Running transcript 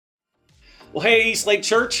Well, hey, Eastlake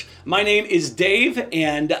Church. My name is Dave,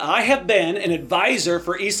 and I have been an advisor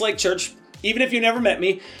for Eastlake Church, even if you never met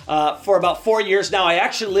me, for about 4 years now. I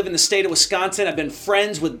actually live in the state of Wisconsin. I've been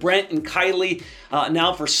friends with Brent and Kylie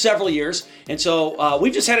now for several years. And so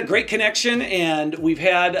we've just had a great connection, and we've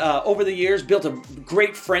had, over the years, built a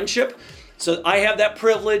great friendship. So I have that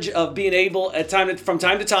privilege of being able from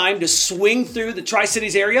time to time to swing through the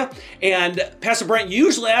Tri-Cities area. And Pastor Brent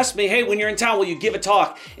usually asks me, hey, when you're in town, will you give a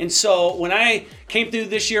talk? And so when I came through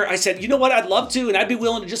this year, I said, you know what, I'd love to, and I'd be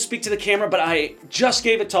willing to just speak to the camera, but I just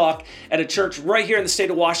gave a talk at a church right here in the state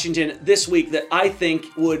of Washington this week that I think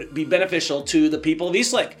would be beneficial to the people of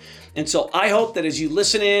Eastlake. And so I hope that as you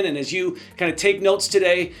listen in and as you kind of take notes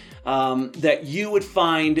today, that you would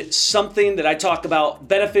find something that I talked about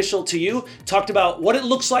beneficial to you. Talked about what it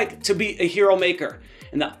looks like to be a hero maker.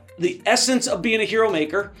 And the essence of being a hero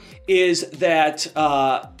maker is that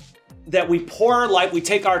we pour our life, we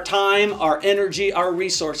take our time, our energy, our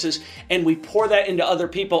resources, and we pour that into other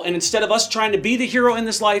people. And instead of us trying to be the hero in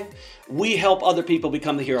this life, we help other people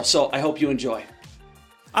become the hero. So I hope you enjoy.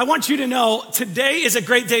 I want you to know today is a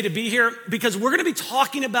great day to be here because we're going to be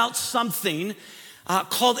talking about something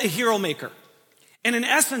called a hero maker. And in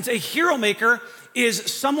essence, a hero maker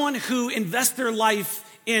is someone who invests their life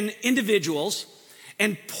in individuals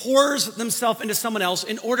and pours themselves into someone else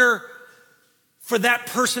in order for that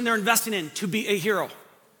person they're investing in to be a hero.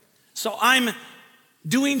 So I'm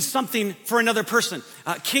doing something for another person.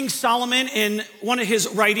 King Solomon, in one of his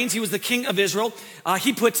writings, he was the king of Israel,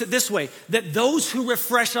 he puts it this way, that those who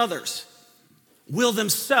refresh others will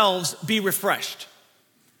themselves be refreshed.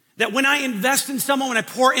 That when I invest in someone, when I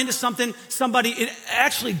pour into somebody, it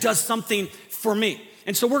actually does something for me.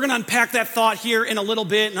 And so we're going to unpack that thought here in a little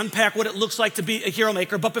bit and unpack what it looks like to be a hero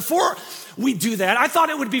maker. But before we do that, I thought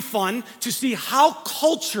it would be fun to see how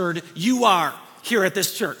cultured you are here at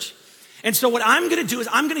this church. And so what I'm going to do is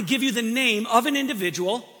I'm going to give you the name of an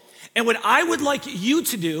individual. And what I would like you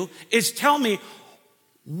to do is tell me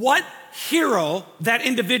what hero that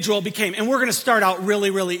individual became. And we're going to start out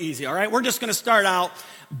really, really easy, all right? We're just going to start out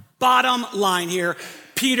bottom line here.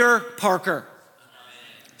 Peter Parker.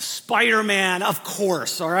 Spider-Man, of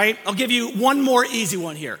course, all right? I'll give you one more easy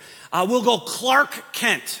one here. We'll go Clark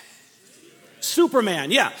Kent.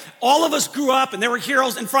 Superman, yeah. All of us grew up and there were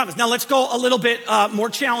heroes in front of us. Now let's go a little bit more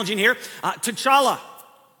challenging here. T'Challa.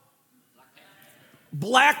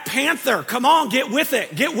 Black Panther, come on, get with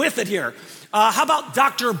it here. How about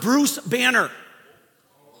Dr. Bruce Banner?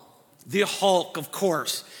 The Hulk, of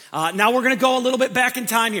course. Now we're gonna go a little bit back in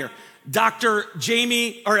time here.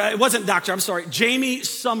 Jamie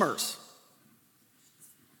Summers.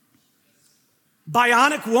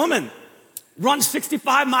 Bionic Woman. Run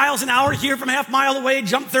 65 miles an hour here from half mile away,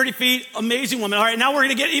 jump 30 feet, amazing woman. All right, now we're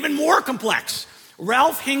gonna get even more complex.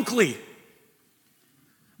 Ralph Hinckley.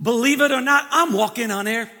 Believe it or not, I'm walking on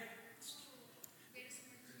air.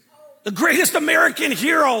 The greatest American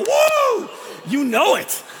hero, woo! You know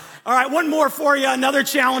it. All right, one more for you, another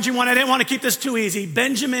challenging one. I didn't want to keep this too easy.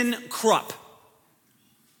 Benjamin Krupp.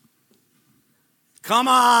 Come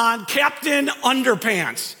on, Captain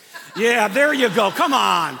Underpants. Yeah, there you go, come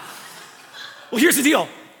on. Well, here's the deal.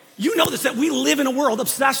 You know this, that we live in a world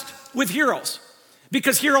obsessed with heroes.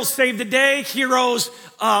 Because heroes save the day, heroes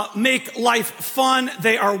make life fun,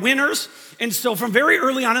 they are winners. And so from very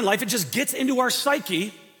early on in life, it just gets into our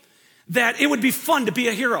psyche that it would be fun to be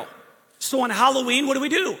a hero. So on Halloween, what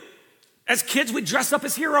do? As kids, we dress up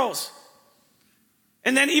as heroes.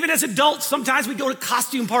 And then even as adults, sometimes we go to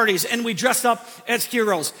costume parties and we dress up as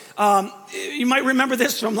heroes. You might remember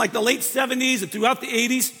this from like the late 70s and throughout the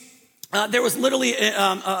 80s. There was literally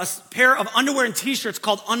a pair of underwear and t-shirts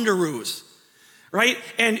called Underoos, right?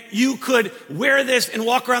 And you could wear this and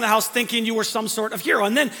walk around the house thinking you were some sort of hero.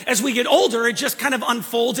 And then as we get older, it just kind of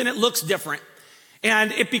unfolds and it looks different.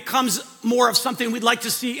 And it becomes more of something we'd like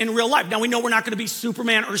to see in real life. Now, we know we're not going to be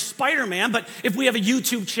Superman or Spider-Man, but if we have a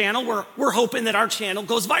YouTube channel, we're hoping that our channel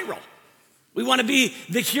goes viral. We want to be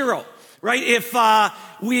the hero, right? If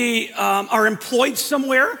we are employed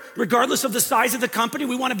somewhere, regardless of the size of the company,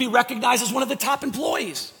 we want to be recognized as one of the top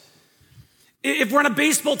employees. If we're on a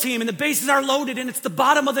baseball team and the bases are loaded and it's the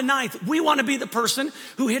bottom of the ninth, we want to be the person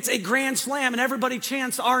who hits a grand slam and everybody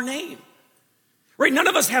chants our name. Right? None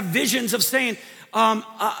of us have visions of saying,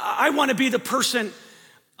 I want to be the person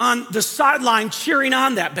on the sideline cheering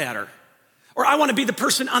on that batter. Or I want to be the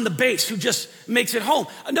person on the base who just makes it home.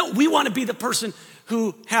 No, we want to be the person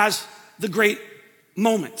who has the great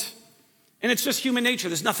moment. And it's just human nature.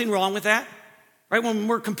 There's nothing wrong with that. Right? When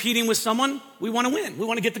we're competing with someone, we want to win. We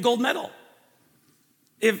want to get the gold medal.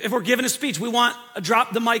 If we're giving a speech, we want a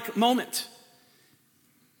drop the mic moment.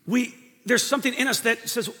 We there's something in us that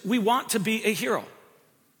says we want to be a hero.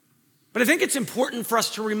 But I think it's important for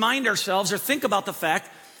us to remind ourselves or think about the fact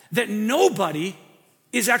that nobody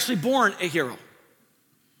is actually born a hero.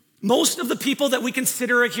 Most of the people that we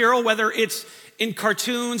consider a hero, whether it's in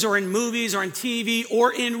cartoons or in movies or on TV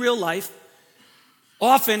or in real life,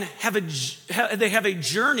 often have a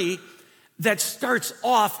journey that starts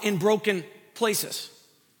off in broken places.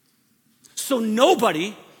 So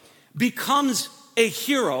nobody becomes a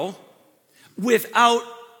hero without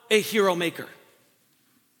a hero maker.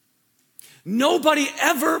 Nobody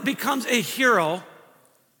ever becomes a hero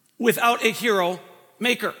without a hero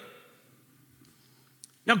maker.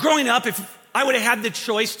 Now, growing up, if I would have had the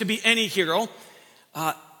choice to be any hero,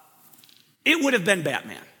 it would have been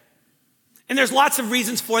Batman. And there's lots of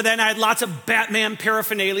reasons for that, and I had lots of Batman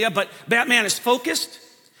paraphernalia, but Batman is focused,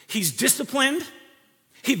 he's disciplined,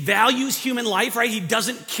 he values human life, right? He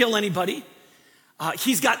doesn't kill anybody.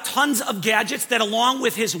 He's got tons of gadgets that, along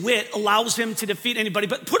with his wit, allows him to defeat anybody.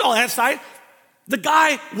 But put all that aside, the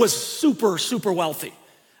guy was super, super wealthy.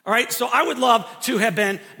 All right, so I would love to have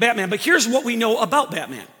been Batman, but here's what we know about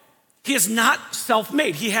Batman. He is not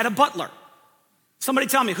self-made. He had a butler. Somebody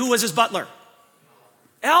tell me, who was his butler?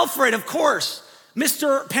 Alfred, of course.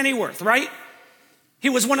 Mr. Pennyworth, right? He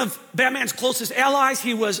was one of Batman's closest allies.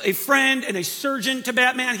 He was a friend and a surgeon to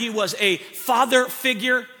Batman. He was a father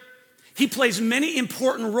figure. He plays many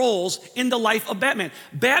important roles in the life of Batman.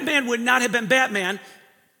 Batman would not have been Batman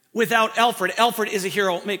without Alfred. Alfred is a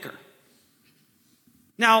hero maker.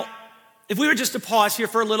 Now, if we were just to pause here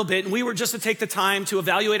for a little bit and we were just to take the time to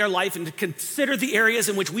evaluate our life and to consider the areas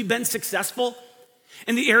in which we've been successful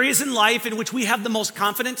and the areas in life in which we have the most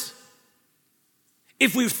confidence,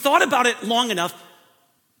 if we've thought about it long enough,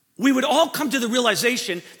 we would all come to the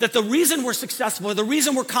realization that the reason we're successful or the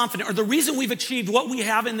reason we're confident or the reason we've achieved what we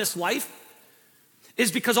have in this life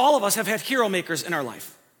is because all of us have had hero makers in our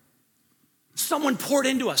life. Someone poured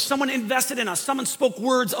into us, someone invested in us, someone spoke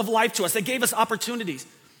words of life to us, they gave us opportunities.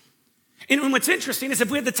 And what's interesting is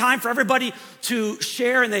if we had the time for everybody to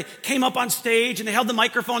share and they came up on stage and they held the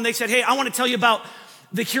microphone, they said, hey, I want to tell you about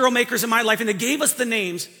the hero makers in my life, and they gave us the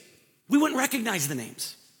names, we wouldn't recognize the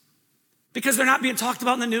names because they're not being talked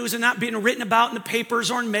about in the news and not being written about in the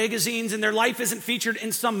papers or in magazines, and their life isn't featured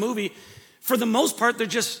in some movie. For the most part, they're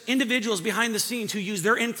just individuals behind the scenes who use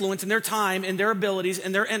their influence and their time and their abilities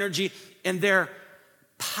and their energy and their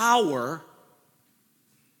power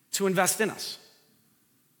to invest in us.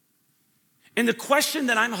 And the question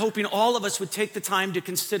that I'm hoping all of us would take the time to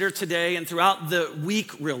consider today and throughout the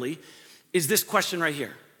week really is this question right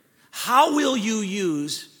here. How will you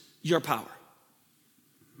use your power?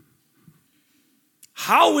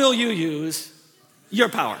 How will you use your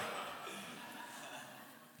power?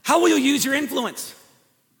 How will you use your influence?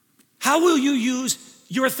 How will you use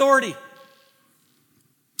your authority?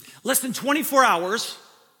 Less than 24 hours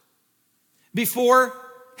before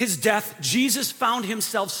his death, Jesus found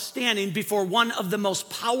himself standing before one of the most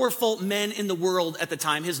powerful men in the world at the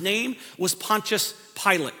time. His name was Pontius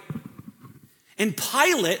Pilate. And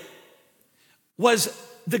Pilate was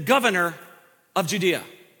the governor of Judea.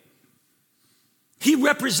 He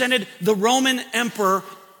represented the Roman emperor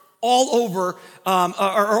all over,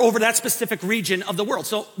 or over that specific region of the world.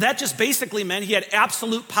 So that just basically meant he had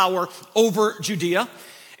absolute power over Judea.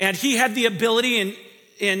 And he had the ability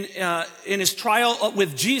in his trial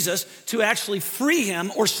with Jesus to actually free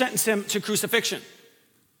him or sentence him to crucifixion.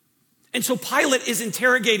 And so Pilate is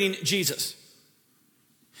interrogating Jesus.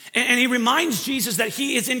 And he reminds Jesus that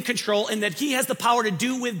he is in control and that he has the power to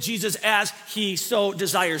do with Jesus as he so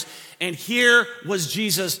desires. And here was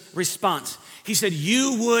Jesus' response. He said,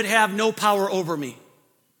 you would have no power over me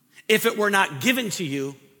if it were not given to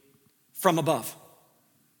you from above.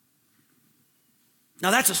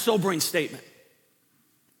 Now that's a sobering statement.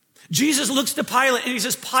 Jesus looks to Pilate and he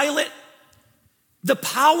says, Pilate, the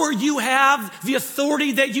power you have, the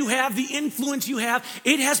authority that you have, the influence you have,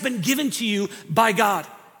 it has been given to you by God.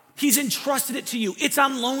 He's entrusted it to you. It's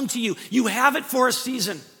on loan to you. You have it for a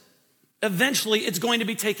season. Eventually, it's going to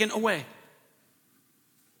be taken away.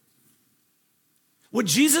 What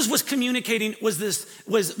Jesus was communicating was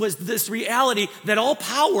this reality that all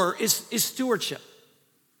power is stewardship.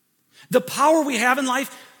 The power we have in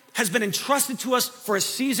life has been entrusted to us for a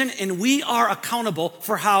season, and we are accountable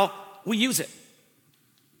for how we use it.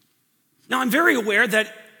 Now, I'm very aware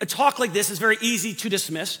that a talk like this is very easy to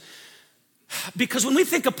dismiss because when we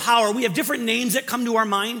think of power, we have different names that come to our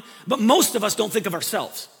mind, but most of us don't think of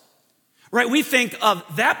ourselves, right? We think of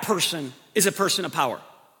that person is a person of power.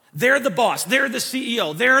 They're the boss, they're the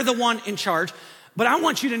CEO, they're the one in charge. But I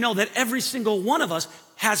want you to know that every single one of us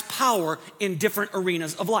has power in different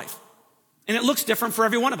arenas of life. And it looks different for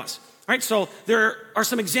every one of us, right? So there are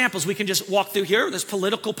some examples we can just walk through here. There's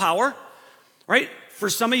political power, right? For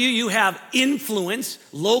some of you, you have influence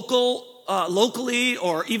locally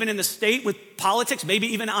or even in the state with politics, maybe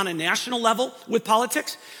even on a national level with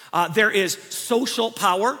politics. There is social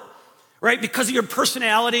power, right? Because of your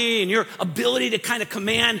personality and your ability to kind of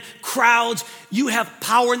command crowds, you have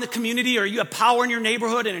power in the community or you have power in your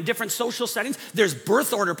neighborhood and in different social settings. There's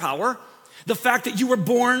birth order power. The fact that you were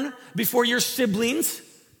born before your siblings,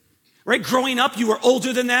 right? Growing up, you were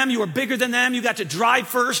older than them, you were bigger than them, you got to drive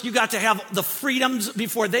first, you got to have the freedoms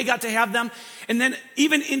before they got to have them. And then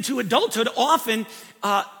even into adulthood, often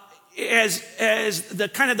as the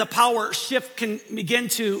kind of the power shift can begin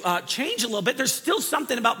to change a little bit, there's still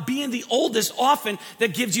something about being the oldest often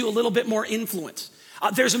that gives you a little bit more influence.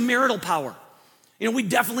 There's a marital power. You know, we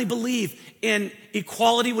definitely believe in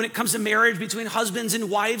equality when it comes to marriage between husbands and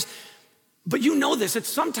wives. But you know this, it's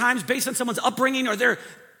sometimes based on someone's upbringing or their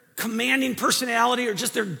commanding personality or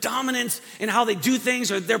just their dominance in how they do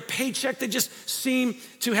things or their paycheck, they just seem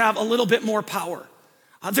to have a little bit more power.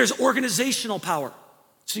 There's organizational power.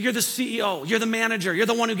 So you're the CEO, you're the manager, you're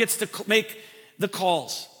the one who gets to make the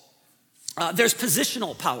calls. There's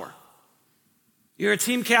positional power. You're a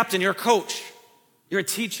team captain, you're a coach, you're a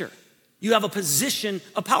teacher. You have a position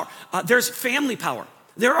of power. There's family power.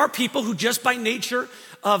 There are people who just by nature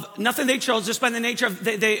of nothing they chose, just by the nature of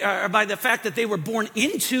by the fact that they were born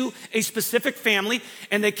into a specific family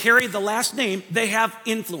and they carry the last name, they have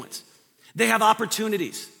influence. They have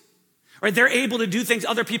opportunities. Right? They're able to do things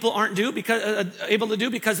other people aren't able to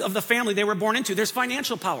do because of the family they were born into. There's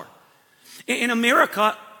financial power. In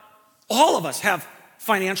America, all of us have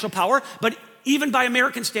financial power, but even by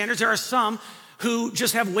American standards, there are some who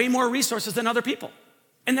just have way more resources than other people.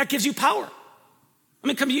 And that gives you power. I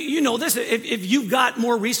mean, you know this, if you've got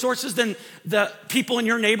more resources than the people in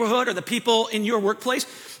your neighborhood or the people in your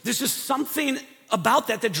workplace, there's just something about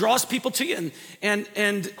that draws people to you.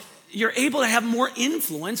 And you're able to have more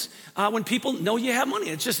influence when people know you have money.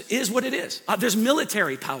 It just is what it is. There's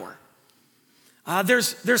military power.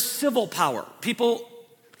 There's civil power. People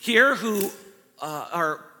here who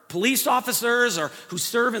are police officers or who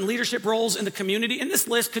serve in leadership roles in the community, and this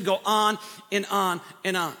list could go on and on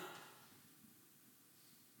and on.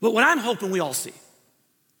 But what I'm hoping we all see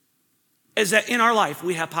is that in our life,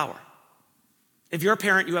 we have power. If you're a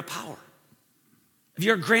parent, you have power. If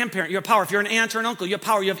you're a grandparent, you have power. If you're an aunt or an uncle, you have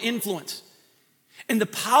power, you have influence. And the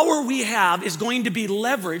power we have is going to be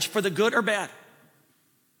leveraged for the good or bad.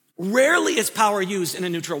 Rarely is power used in a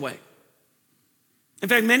neutral way. In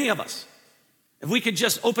fact, many of us, if we could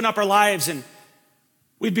just open up our lives and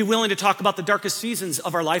we'd be willing to talk about the darkest seasons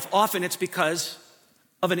of our life, often it's because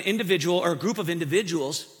of an individual or a group of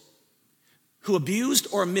individuals who abused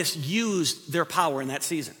or misused their power in that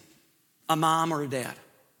season. A mom or a dad,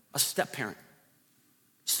 a step-parent,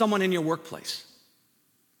 someone in your workplace,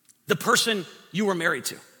 the person you were married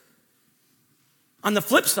to. On the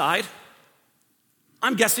flip side,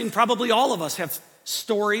 I'm guessing probably all of us have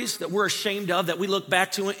stories that we're ashamed of that we look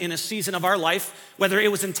back to in a season of our life, whether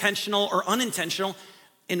it was intentional or unintentional,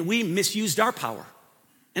 and we misused our power.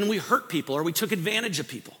 And we hurt people or we took advantage of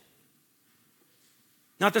people.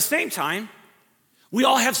 Now at the same time, we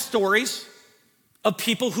all have stories of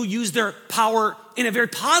people who use their power in a very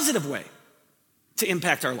positive way to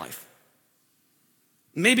impact our life.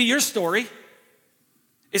 Maybe your story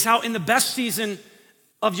is how in the best season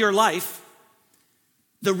of your life,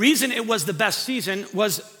 the reason it was the best season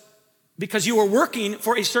was because you were working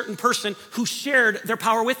for a certain person who shared their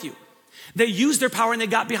power with you. They used their power and they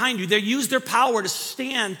got behind you. They used their power to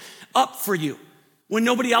stand up for you when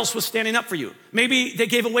nobody else was standing up for you. Maybe they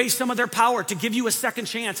gave away some of their power to give you a second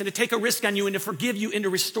chance and to take a risk on you and to forgive you and to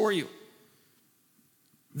restore you.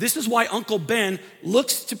 This is why Uncle Ben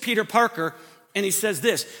looks to Peter Parker and he says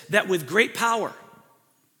this, that with great power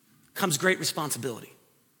comes great responsibility.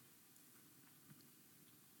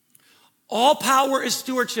 All power is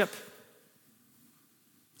stewardship.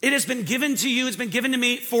 It has been given to you, it's been given to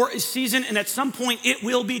me for a season, and at some point it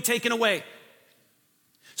will be taken away.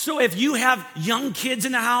 So if you have young kids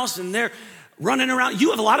in the house and they're running around, you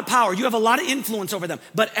have a lot of power, you have a lot of influence over them.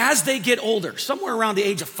 But as they get older, somewhere around the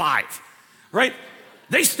age of 5, right,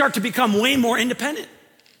 they start to become way more independent.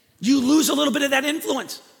 You lose a little bit of that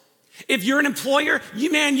influence. If you're an employer,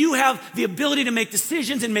 you have the ability to make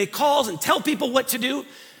decisions and make calls and tell people what to do,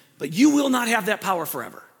 but you will not have that power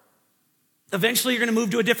forever. Eventually, you're gonna move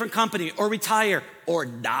to a different company or retire or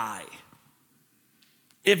die.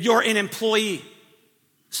 If you're an employee,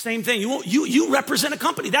 same thing. You represent a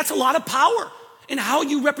company. That's a lot of power in how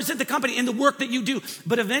you represent the company and the work that you do.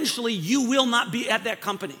 But eventually, you will not be at that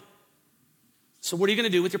company. So what are you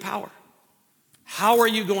going to do with your power? How are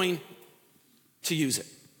you going to use it?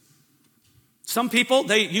 Some people,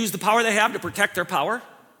 they use the power they have to protect their power,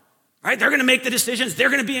 right? They're going to make the decisions. They're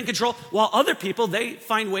going to be in control. While other people, they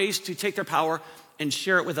find ways to take their power and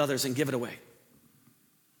share it with others and give it away.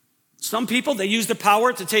 Some people, they use the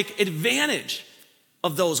power to take advantage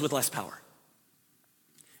of those with less power.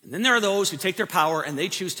 And then there are those who take their power and they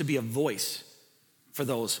choose to be a voice for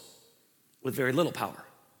those with very little power.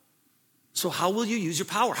 So how will you use your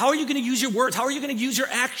power? How are you going to use your words? How are you going to use your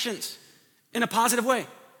actions in a positive way?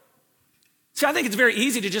 See, I think it's very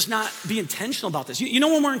easy to just not be intentional about this. You know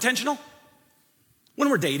when we're intentional? When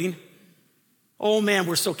we're dating. Oh man,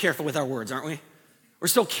 we're so careful with our words, aren't we? We're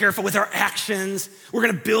so careful with our actions. We're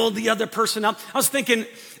going to build the other person up. I was thinking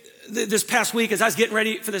this past week as I was getting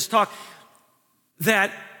ready for this talk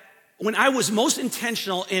that when I was most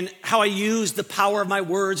intentional in how I used the power of my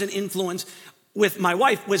words and influence with my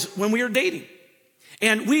wife was when we were dating.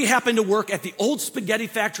 And we happened to work at the old spaghetti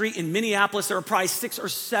factory in Minneapolis. There were probably 6 or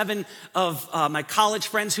 7 of my college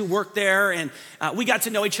friends who worked there, and we got to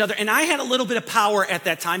know each other. And I had a little bit of power at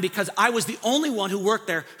that time because I was the only one who worked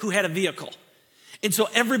there who had a vehicle. And so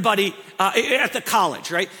everybody at the college,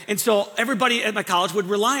 right? And so everybody at my college would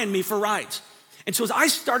rely on me for rides. And so as I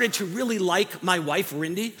started to really like my wife,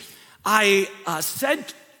 Rindy, I said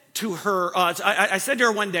to her, I said to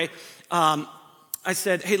her one day, I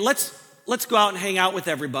said, hey, let's go out and hang out with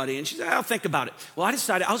everybody. And she said, I'll think about it. Well, I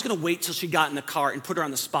decided I was going to wait till she got in the car and put her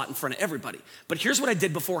on the spot in front of everybody. But here's what I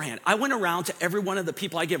did beforehand. I went around to every one of the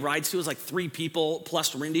people I give rides to. It was like 3 people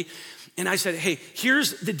plus Rindy. And I said, hey,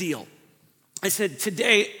 here's the deal. I said,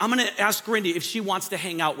 today I'm going to ask Rindy if she wants to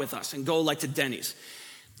hang out with us and go like to Denny's.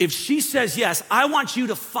 If she says yes, I want you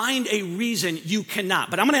to find a reason you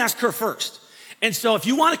cannot. But I'm going to ask her first. And so if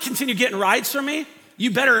you want to continue getting rides from me, you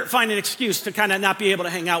better find an excuse to kind of not be able to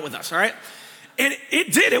hang out with us, all right? And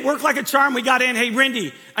it did. It worked like a charm. We got in. Hey,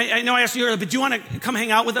 Rindy, I know I asked you earlier, but do you want to come hang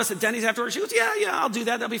out with us at Denny's afterwards? She goes, yeah, I'll do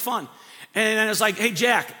that. That'll be fun. And then I was like, hey,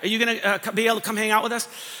 Jack, are you going to be able to come hang out with us?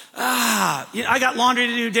 I got laundry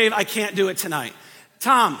to do, Dave. I can't do it tonight.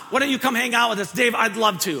 Tom, why don't you come hang out with us? Dave, I'd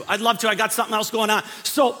love to. I got something else going on.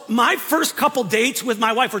 So my first couple dates with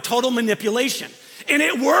my wife were total manipulation. And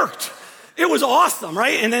it worked. It was awesome,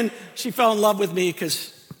 right? And then she fell in love with me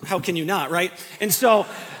because how can you not, right? And so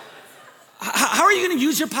how are you going to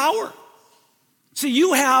use your power? So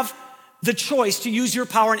you have the choice to use your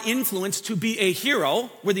power and influence to be a hero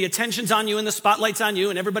where the attention's on you and the spotlight's on you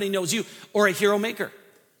and everybody knows you, or a hero maker.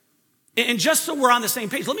 And just so we're on the same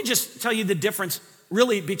page, let me just tell you the difference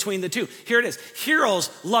really between the two. Here it is. Heroes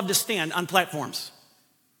love to stand on platforms.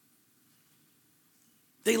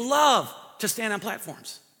 They love to stand on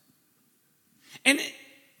platforms. And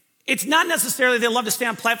it's not necessarily they love to stand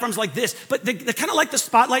on platforms like this, but they kind of like the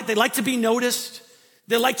spotlight. They like to be noticed.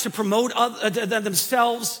 They like to promote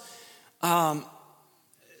themselves. They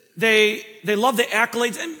love the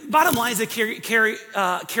accolades. And bottom line is they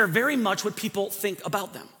care very much what people think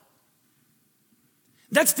about them.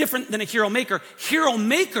 That's different than a hero maker. Hero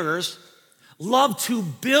makers love to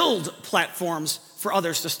build platforms for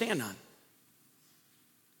others to stand on.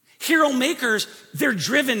 Hero makers, they're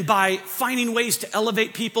driven by finding ways to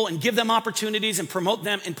elevate people and give them opportunities and promote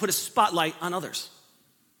them and put a spotlight on others.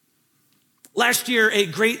 Last year, a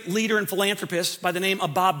great leader and philanthropist by the name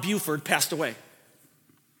of Bob Buford passed away.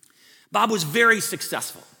 Bob was very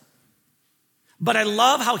successful. But I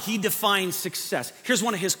love how he defines success. Here's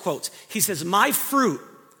one of his quotes. He says, my fruit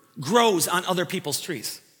grows on other people's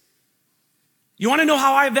trees. You want to know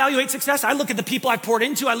how I evaluate success? I look at the people I've poured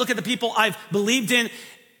into. I look at the people I've believed in.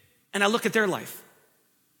 And I look at their life.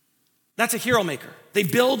 That's a hero maker. They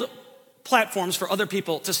build platforms for other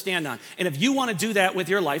people to stand on. And if you want to do that with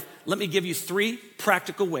your life, let me give you 3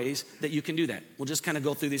 practical ways that you can do that. We'll just kind of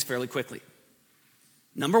go through these fairly quickly.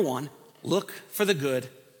 Number 1, look for the good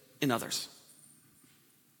in others.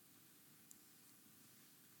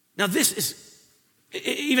 Now this is,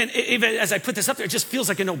 even as I put this up there, it just feels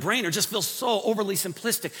like a no-brainer. It just feels so overly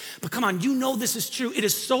simplistic. But come on, you know this is true. It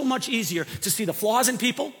is so much easier to see the flaws in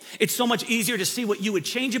people. It's so much easier to see what you would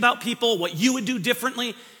change about people, what you would do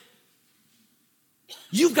differently.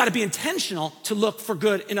 You've got to be intentional to look for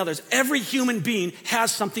good in others. Every human being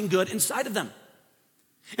has something good inside of them.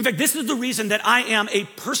 In fact, this is the reason that I am a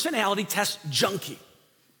personality test junkie.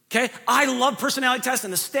 Okay, I love personality tests,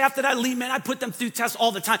 and the staff that I lead, man, I put them through tests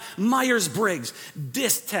all the time. Myers-Briggs,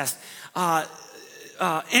 DISC test,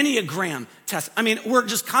 Enneagram test. I mean, we're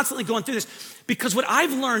just constantly going through this because what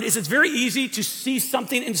I've learned is it's very easy to see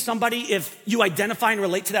something in somebody if you identify and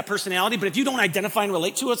relate to that personality, but if you don't identify and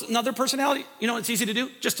relate to another personality, you know what it's easy to do?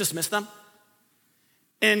 Just dismiss them.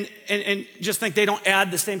 and just think they don't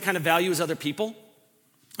add the same kind of value as other people.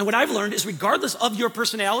 And what I've learned is regardless of your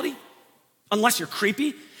personality, unless you're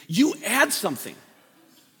creepy, you add something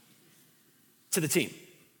to the team.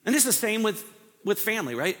 And this is the same with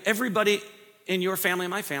family, right? Everybody in your family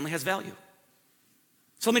and my family has value.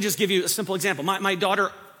 So let me just give you a simple example. My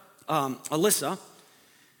daughter, Alyssa,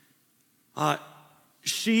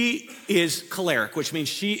 she is choleric, which means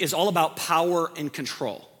she is all about power and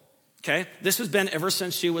control, okay? This has been ever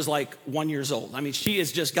since she was like 1 year old. I mean, she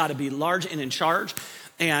has just got to be large and in charge.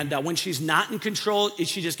 And when she's not in control,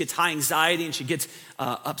 she just gets high anxiety and she gets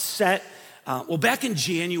upset. Well, back in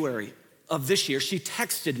January of this year, she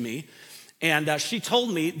texted me and she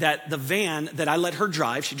told me that the van that I let her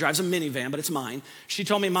drive, she drives a minivan, but it's mine. She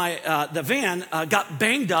told me the van got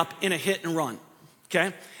banged up in a hit and run,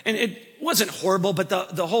 okay? And it wasn't horrible, but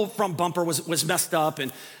the whole front bumper was messed up.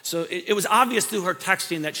 And so it was obvious through her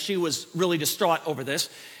texting that she was really distraught over this.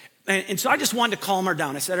 And so I just wanted to calm her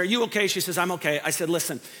down. I said, are you okay? She says, I'm okay. I said,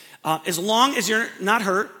 listen, as long as you're not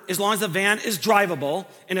hurt, as long as the van is drivable,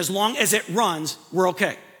 and as long as it runs, we're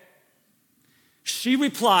okay. She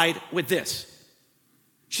replied with this.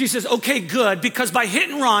 She says, okay, good, because by hit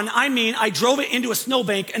and run, I mean I drove it into a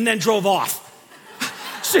snowbank and then drove off.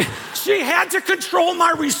 She had to control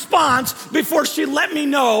my response before she let me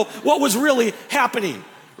know what was really happening,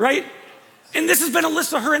 right? And this has been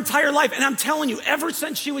Alyssa her entire life. And I'm telling you, ever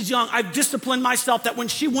since she was young, I've disciplined myself that when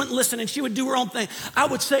she wouldn't listen and she would do her own thing, I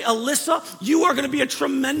would say, Alyssa, you are going to be a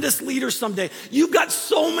tremendous leader someday. You've got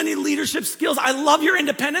so many leadership skills. I love your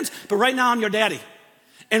independence, but right now I'm your daddy.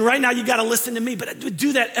 And right now you got to listen to me. But I would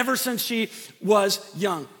do that ever since she was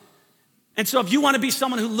young. And so if you want to be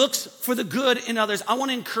someone who looks for the good in others, I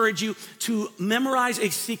want to encourage you to memorize a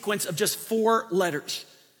sequence of just 4 letters.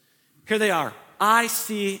 Here they are.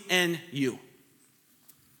 ICNU.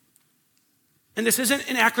 And this isn't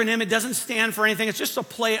an acronym. It doesn't stand for anything. It's just a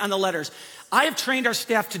play on the letters. I have trained our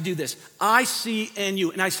staff to do this.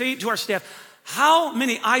 ICNU. And I say to our staff, how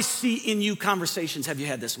many ICNU conversations have you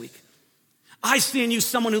had this week? I see in you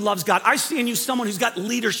someone who loves God. I see in you someone who's got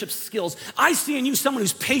leadership skills. I see in you someone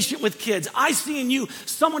who's patient with kids. I see in you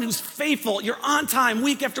someone who's faithful. You're on time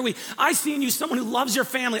week after week. I see in you someone who loves your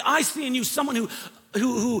family. I see in you someone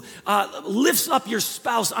who lifts up your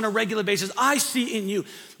spouse on a regular basis. I see in you.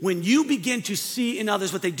 When you begin to see in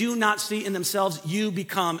others what they do not see in themselves, you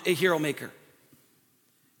become a hero maker.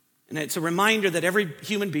 And it's a reminder that every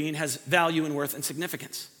human being has value and worth and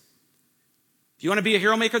significance. If you want to be a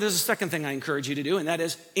hero maker, there's a second thing I encourage you to do, and that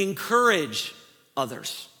is encourage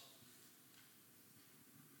others.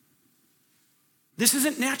 This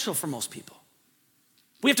isn't natural for most people.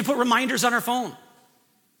 We have to put reminders on our phone,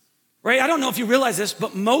 right? I don't know if you realize this,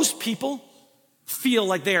 but most people feel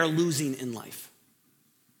like they are losing in life.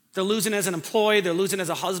 They're losing as an employee, they're losing as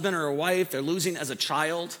a husband or a wife, they're losing as a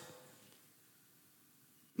child.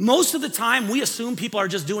 Most of the time, we assume people are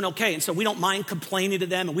just doing okay, and so we don't mind complaining to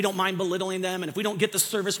them, and we don't mind belittling them, and if we don't get the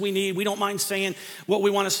service we need, we don't mind saying what we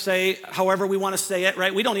want to say, however we want to say it,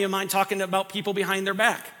 right? We don't even mind talking about people behind their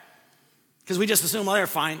back, because we just assume, well, they're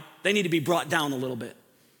fine. They need to be brought down a little bit.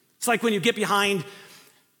 It's like when you get behind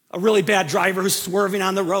a really bad driver who's swerving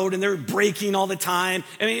on the road, and they're braking all the time.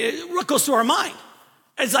 I mean, what goes through our mind?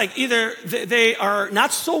 It's like either they are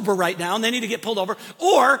not sober right now and they need to get pulled over,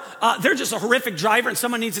 or they're just a horrific driver and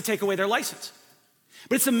someone needs to take away their license.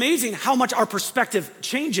 But it's amazing how much our perspective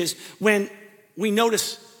changes when we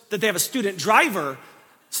notice that they have a student driver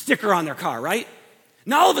sticker on their car, right?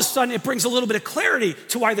 Now all of a sudden it brings a little bit of clarity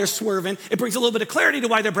to why they're swerving. It brings a little bit of clarity to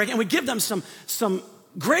why they're braking, and we give them some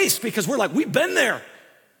grace because we're like, we've been there.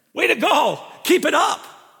 Way to go. Keep it up.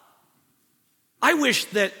 I wish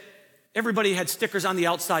that everybody had stickers on the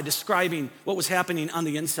outside describing what was happening on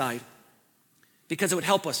the inside, because it would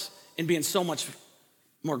help us in being so much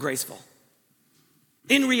more graceful.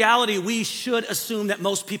 In reality, we should assume that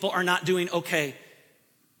most people are not doing okay,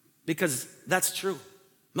 because that's true.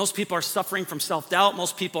 Most people are suffering from self-doubt.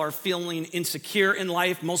 Most people are feeling insecure in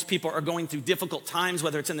life. Most people are going through difficult times,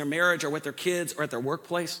 whether it's in their marriage or with their kids or at their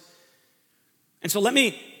workplace. And so let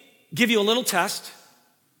me give you a little test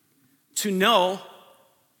to know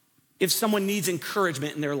if someone needs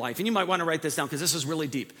encouragement in their life. And you might want to write this down because this is really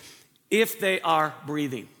deep. If they are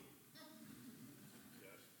breathing.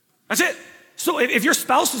 That's it. So if your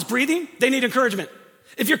spouse is breathing, they need encouragement.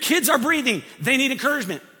 If your kids are breathing, they need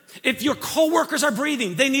encouragement. If your coworkers are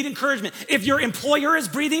breathing, they need encouragement. If your employer is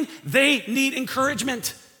breathing, they need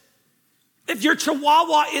encouragement. If your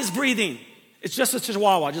chihuahua is breathing, it's just a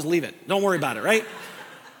chihuahua, just leave it. Don't worry about it, right?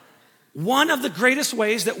 One of the greatest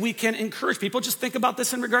ways that we can encourage people, just think about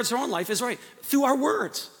this in regards to our own life, is right, through our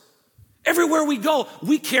words. Everywhere we go,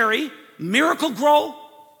 we carry Miracle-Gro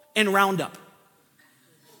and Roundup.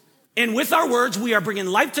 And with our words, we are bringing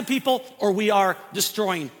life to people or we are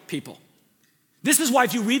destroying people. This is why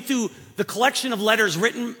if you read through the collection of letters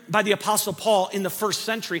written by the Apostle Paul in the first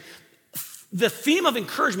century, the theme of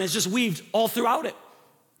encouragement is just weaved all throughout it.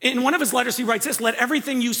 In one of his letters, he writes this: let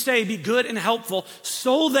everything you say be good and helpful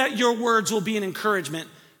so that your words will be an encouragement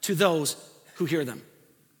to those who hear them.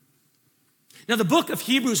 Now, the book of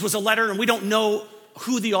Hebrews was a letter, and we don't know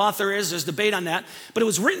who the author is. There's debate on that. But it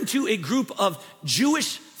was written to a group of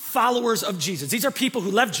Jewish followers of Jesus. These are people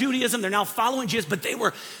who left Judaism. They're now following Jesus, but they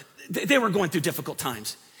were going through difficult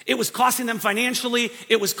times. It was costing them financially.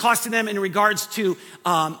 It was costing them in regards to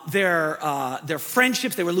their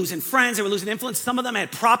friendships. They were losing friends. They were losing influence. Some of them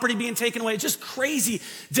had property being taken away. Just crazy,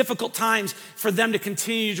 difficult times for them to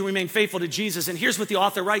continue to remain faithful to Jesus. And here's what the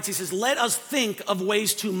author writes. He says, let us think of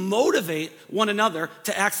ways to motivate one another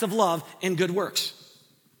to acts of love and good works.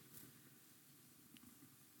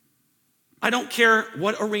 I don't care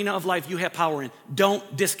what arena of life you have power in.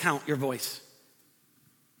 Don't discount your voice.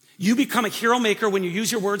 You become a hero maker when you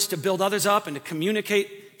use your words to build others up and to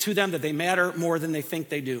communicate to them that they matter more than they think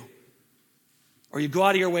they do. Or you go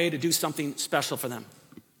out of your way to do something special for them.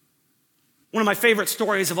 One of my favorite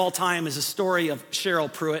stories of all time is a story of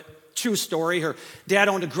Cheryl Pruitt. True story. Her dad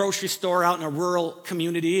owned a grocery store out in a rural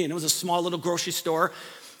community, and it was a small little grocery store.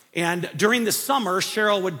 And during the summer,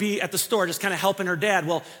 Cheryl would be at the store just kind of helping her dad.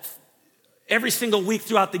 Well, every single week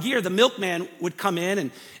throughout the year, the milkman would come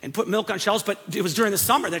in and put milk on shelves, but it was during the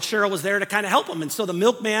summer that Cheryl was there to kind of help him. And so the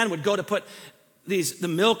milkman would go to put the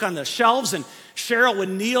milk on the shelves, and Cheryl would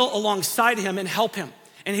kneel alongside him and help him.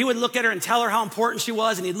 And he would look at her and tell her how important she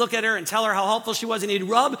was, and he'd look at her and tell her how helpful she was, and he'd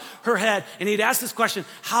rub her head, and he'd ask this question: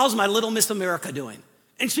 how's my little Miss America doing?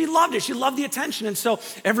 And she loved it. She loved the attention. And so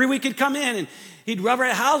every week he'd come in and he'd rub her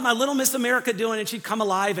head, how's my little Miss America doing? And she'd come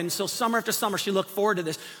alive. And so summer after summer, she looked forward to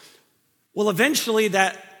this. Well, eventually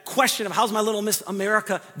that question of how's my little Miss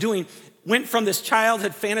America doing went from this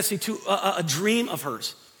childhood fantasy to a dream of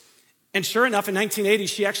hers. And sure enough, in 1980,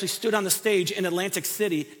 she actually stood on the stage in Atlantic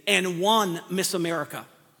City and won Miss America.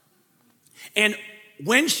 And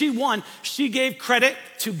when she won, she gave credit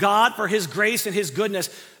to God for his grace and his goodness,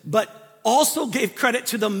 but also gave credit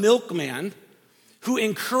to the milkman who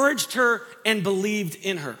encouraged her and believed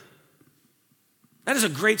in her. That is a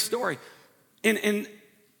great story. And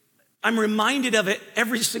I'm reminded of it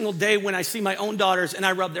every single day when I see my own daughters and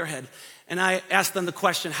I rub their head. And I ask them the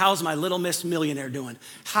question, how's my little Miss Millionaire doing?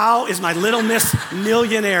 How is my little Miss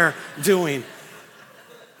Millionaire doing?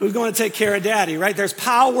 Who's going to take care of daddy, right? There's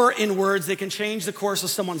power in words. They can change the course of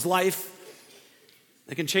someone's life.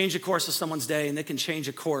 They can change the course of someone's day, and they can change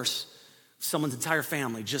the course of someone's entire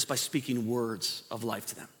family just by speaking words of life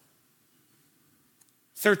to them.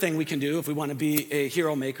 Third thing we can do if we want to be a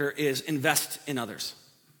hero maker is invest in others.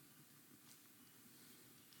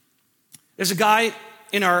 There's a guy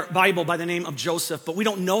in our Bible by the name of Joseph, but we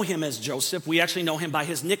don't know him as Joseph. We actually know him by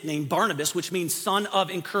his nickname, Barnabas, which means son of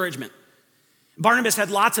encouragement. Barnabas had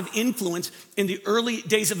lots of influence in the early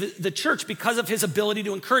days of the church because of his ability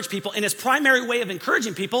to encourage people. And his primary way of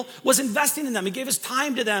encouraging people was investing in them. He gave his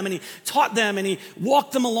time to them, and he taught them, and he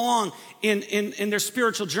walked them along in their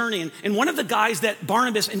spiritual journey. And one of the guys that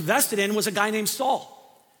Barnabas invested in was a guy named Saul.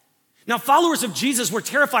 Now, followers of Jesus were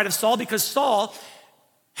terrified of Saul because Saul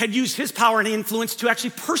had used his power and influence to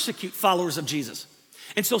actually persecute followers of Jesus.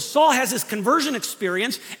 And so Saul has this conversion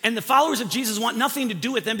experience, and the followers of Jesus want nothing to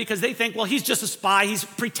do with him because they think, well, he's just a spy. He's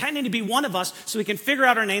pretending to be one of us so he can figure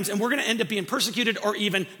out our names, and we're going to end up being persecuted or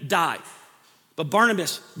even die. But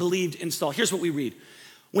Barnabas believed in Saul. Here's what we read.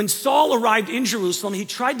 When Saul arrived in Jerusalem, he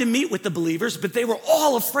tried to meet with the believers, but they were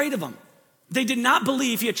all afraid of him. They did not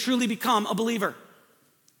believe he had truly become a believer.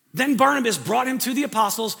 Then Barnabas brought him to the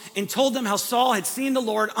apostles and told them how Saul had seen the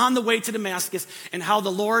Lord on the way to Damascus and how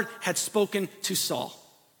the Lord had spoken to Saul.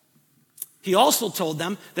 He also told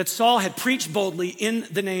them that Saul had preached boldly in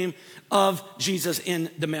the name of Jesus in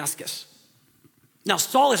Damascus. Now,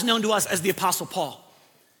 Saul is known to us as the Apostle Paul.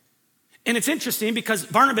 And it's interesting because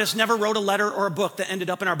Barnabas never wrote a letter or a book that ended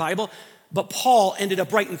up in our Bible, but Paul ended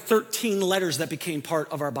up writing 13 letters that became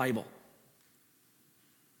part of our Bible.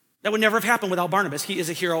 That would never have happened without Barnabas. He is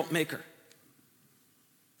a hero maker.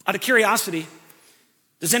 Out of curiosity,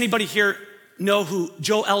 does anybody here know who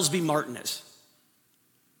Joe Ellsby Martin is?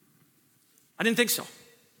 I didn't think so.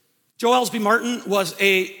 Joe Ellsby Martin was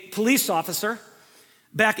a police officer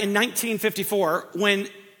back in 1954 when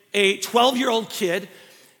a 12-year-old kid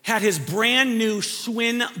had his brand new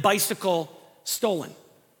Schwinn bicycle stolen.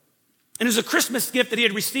 And it was a Christmas gift that he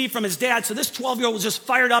had received from his dad. So this 12-year-old was just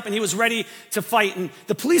fired up and he was ready to fight. And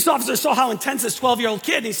the police officer saw how intense this 12-year-old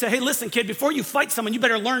kid. And he said, hey, listen, kid, before you fight someone, you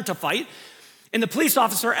better learn to fight. And the police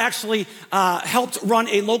officer actually helped run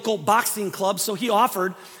a local boxing club. So he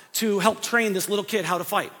offered to help train this little kid how to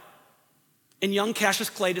fight. And young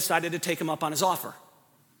Cassius Clay decided to take him up on his offer.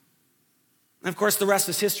 And of course, the rest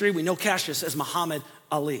is history. We know Cassius as Muhammad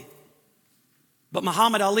Ali. But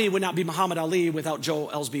Muhammad Ali would not be Muhammad Ali without Joel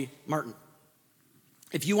Elsby Martin.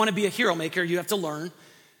 If you want to be a hero maker, you have to learn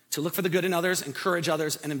to look for the good in others, encourage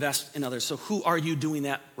others, and invest in others. So who are you doing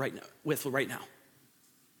that right now?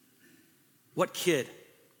 What kid,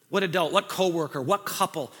 what adult, what coworker, what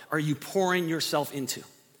couple are you pouring yourself into?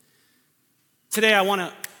 Today, I want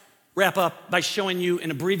to wrap up by showing you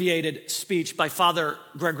an abbreviated speech by Father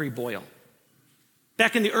Gregory Boyle.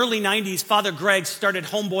 Back in the early 90s, Father Greg started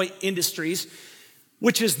Homeboy Industries,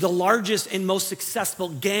 which is the largest and most successful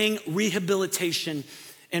gang rehabilitation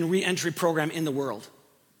and reentry program in the world.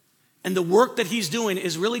 And the work that he's doing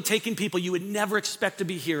is really taking people you would never expect to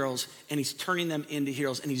be heroes, and he's turning them into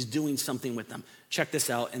heroes, and he's doing something with them. Check this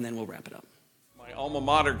out, and then we'll wrap it up. My alma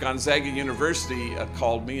mater, Gonzaga University,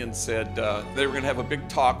 called me and said they were going to have a big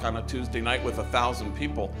talk on a Tuesday night with 1,000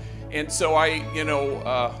 people. And so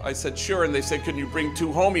I said, sure, and they said, can you bring 2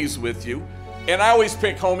 homies with you? And I always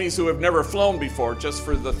pick homies who have never flown before, just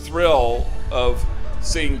for the thrill of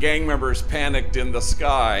seeing gang members panicked in the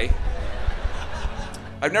sky.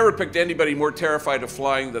 I've never picked anybody more terrified of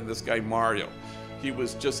flying than this guy, Mario. He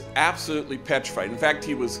was just absolutely petrified. In fact,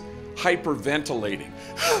 he was hyperventilating.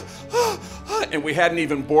 And we hadn't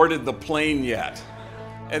even boarded the plane yet.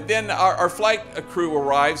 And then our flight crew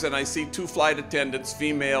arrives, and I see 2 flight attendants,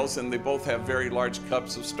 females, and they both have very large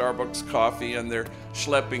cups of Starbucks coffee, and they're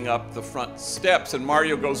schlepping up the front steps. And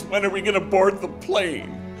Mario goes, when are we going to board the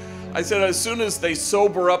plane? I said, as soon as they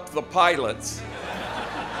sober up the pilots.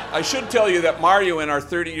 I should tell you that Mario, in our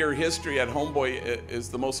 30-year history at Homeboy, is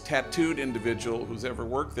the most tattooed individual who's ever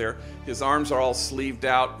worked there. His arms are all sleeved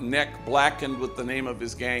out, neck blackened with the name of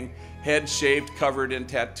his gang, head shaved, covered in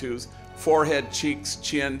tattoos, forehead, cheeks,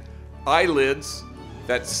 chin, eyelids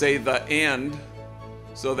that say the end,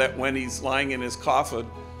 so that when he's lying in his coffin,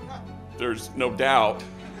 there's no doubt.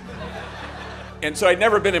 And so I'd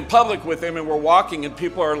never been in public with him, and we're walking and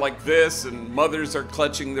people are like this, and mothers are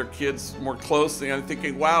clutching their kids more closely. I'm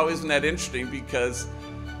thinking, wow, isn't that interesting? Because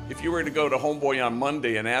if you were to go to Homeboy on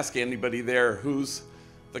Monday and ask anybody there who's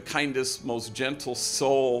the kindest, most gentle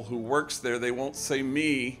soul who works there, they won't say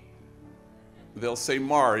me, they'll say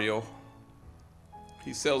Mario.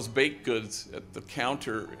 He sells baked goods at the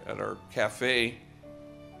counter at our cafe.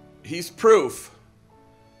 He's proof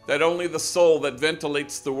that only the soul that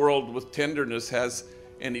ventilates the world with tenderness has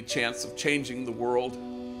any chance of changing the world.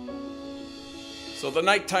 So the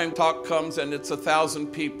nighttime talk comes, and it's 1,000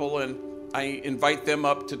 people, and I invite them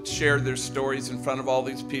up to share their stories in front of all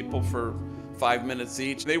these people for 5 minutes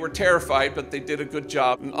each. They were terrified, but they did a good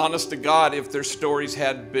job. And honest to God, if their stories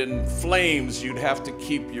had been flames, you'd have to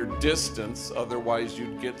keep your distance, otherwise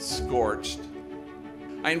you'd get scorched.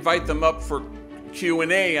 I invite them up for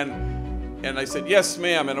Q&A, and I said, yes,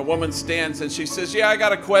 ma'am. And a woman stands and she says, yeah, I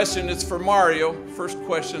got a question. It's for Mario. First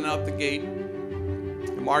question out the gate.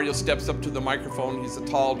 And Mario steps up to the microphone. He's a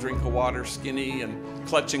tall drink of water, skinny, and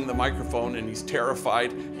clutching the microphone, and he's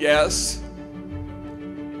terrified. Yes.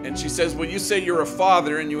 And she says, well, you say you're a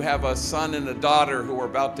father and you have a son and a daughter who are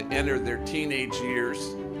about to enter their teenage years.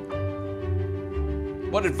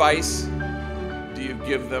 What advice do you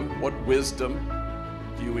give them? What wisdom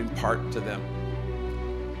do you impart to them?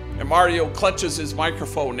 And Mario clutches his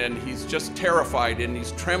microphone, and he's just terrified, and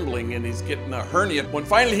he's trembling, and he's getting a hernia. When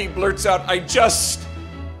finally he blurts out,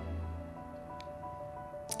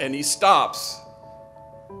 and he stops,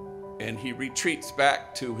 and he retreats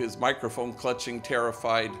back to his microphone clutching,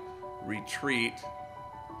 terrified retreat.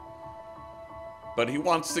 But he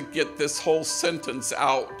wants to get this whole sentence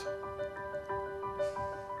out.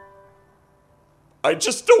 I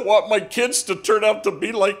just don't want my kids to turn out to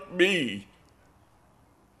be like me.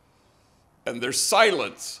 And there's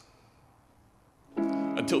silence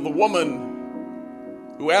until the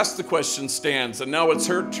woman who asked the question stands, and now it's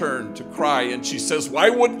her turn to cry, and she says, why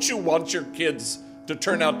wouldn't you want your kids to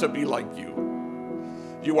turn out to be like you?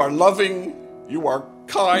 You are loving, you are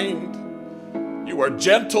kind, you are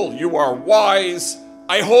gentle, you are wise.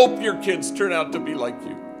 I hope your kids turn out to be like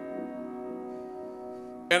you.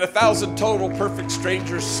 And 1,000 total perfect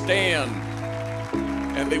strangers stand,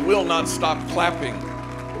 and they will not stop clapping.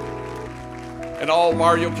 And all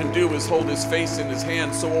Mario can do is hold his face in his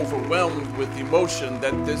hand, so overwhelmed with emotion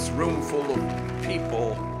that this room full of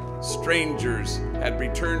people strangers had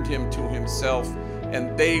returned him to himself,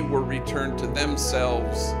 and they were returned to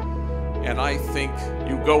themselves. And I think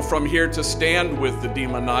you go from here to stand with the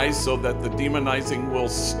demonized so that the demonizing will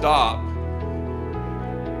stop.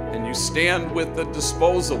 And you stand with the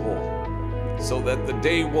disposable so that the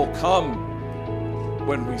day will come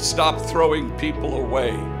when we stop throwing people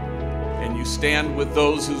away. And you stand with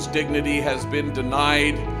those whose dignity has been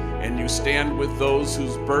denied, and you stand with those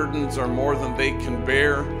whose burdens are more than they can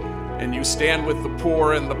bear, and you stand with the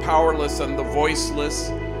poor and the powerless and the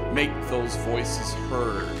voiceless. Make those voices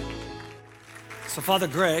heard. So Father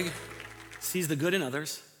Greg sees the good in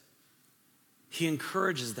others, he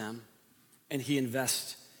encourages them, and he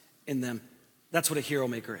invests in them. That's what a hero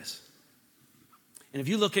maker is. And if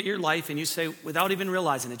you look at your life and you say, without even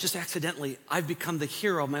realizing it, just accidentally, I've become the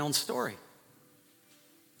hero of my own story,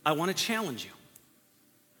 I want to challenge you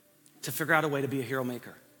to figure out a way to be a hero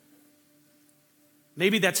maker.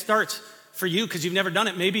 Maybe that starts for you because you've never done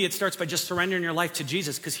it. Maybe it starts by just surrendering your life to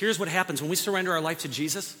Jesus, because here's what happens when we surrender our life to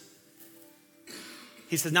Jesus.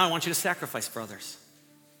 He says, now I want you to sacrifice for others.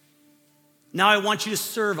 Now I want you to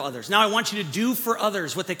serve others. Now I want you to do for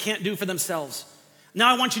others what they can't do for themselves.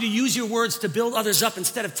 Now I want you to use your words to build others up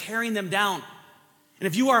instead of tearing them down. And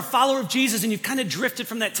if you are a follower of Jesus and you've kind of drifted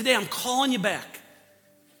from that, today I'm calling you back.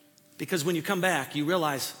 Because when you come back, you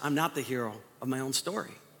realize I'm not the hero of my own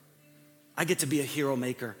story. I get to be a hero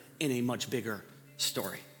maker in a much bigger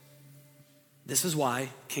story. This is why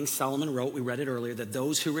King Solomon wrote, we read it earlier, that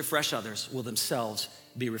those who refresh others will themselves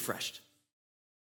be refreshed.